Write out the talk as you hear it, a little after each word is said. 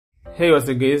Hey, what's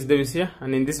up guys, Davis here,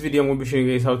 and in this video I'm going to be showing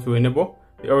you guys how to enable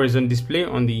the horizon display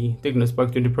on the Tecno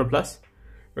Spark 20 Pro Plus.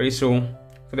 Right, so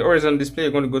for the horizon display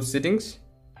you're going to go to settings,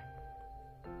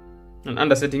 and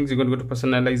under settings you're going to go to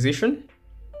personalization,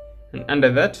 and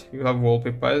under that you have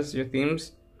wallpapers, your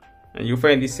themes, and you'll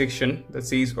find this section that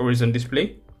says horizon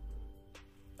display.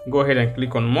 Go ahead and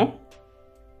click on more,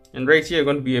 and right here you're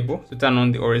going to be able to turn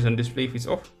on the horizon display if it's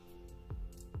off.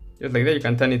 Just like that, you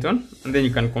can turn it on and then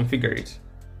you can configure it.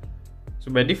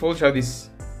 So by default you have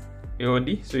this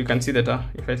AOD, so you can see that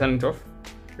if I turn it off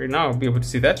right now I'll be able to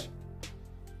see that,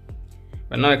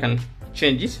 but now I can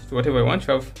change it to whatever I want.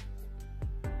 You have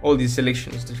all these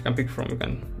selections that you can pick from. You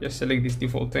can just select this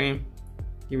default time,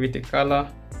 give it a color,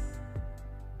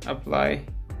 apply,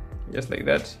 just like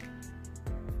that.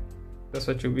 That's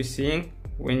what you'll be seeing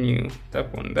when you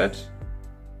tap on that.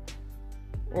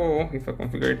 Or if I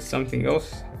configure it to something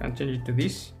else, I can change it to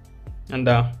this, and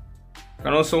you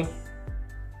can also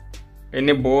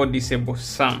enable or disable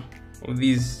some of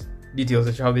these details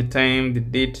that you have: the time, the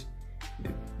date,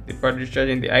 the battery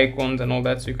charging, the icons and all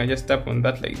that. So you can just tap on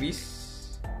that like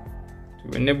this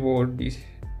to enable or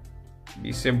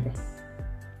disable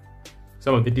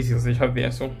some of the details that you have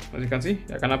there. So as you can see,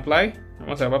 I can apply, and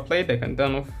once I've applied I can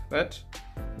turn off that.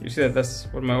 You see that that's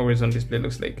what my horizon display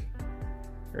looks like,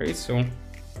 right? So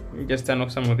let me just turn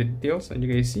off some of the details, and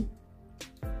you guys see,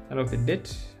 turn off the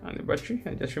date and the battery,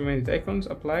 and just remain the icons,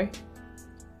 apply.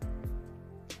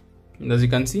 And as you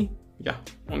can see, yeah,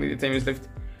 only the time is left.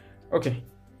 Okay,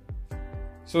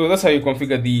 so that's how you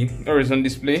configure the horizon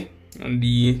display on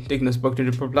the Tecno Spark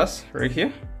 20 Pro Plus right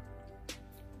here.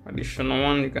 Additional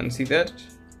one, you can see that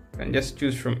you can just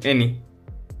choose from any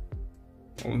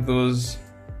of those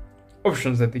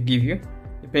options that they give you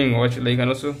depending on what you like. You can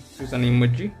also choose an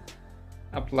emoji,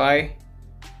 apply.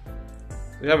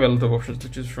 So you have a lot of options to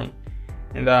choose from,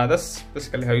 and that's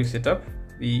basically how you set up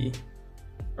the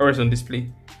horizon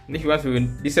display. And if you want to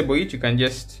disable it, you can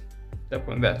just tap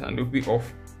on that and it will be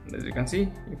off. And as you can see,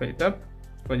 if I tap,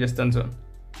 it just turns on.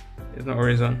 There's no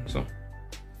horizon. So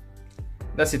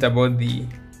that's it about the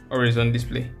horizon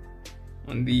display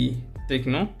on the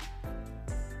Tecno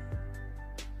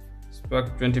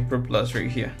Spark 20 Pro Plus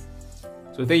right here.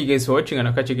 So thank you guys for watching, and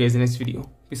I'll catch you guys in the next video.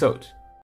 Peace out.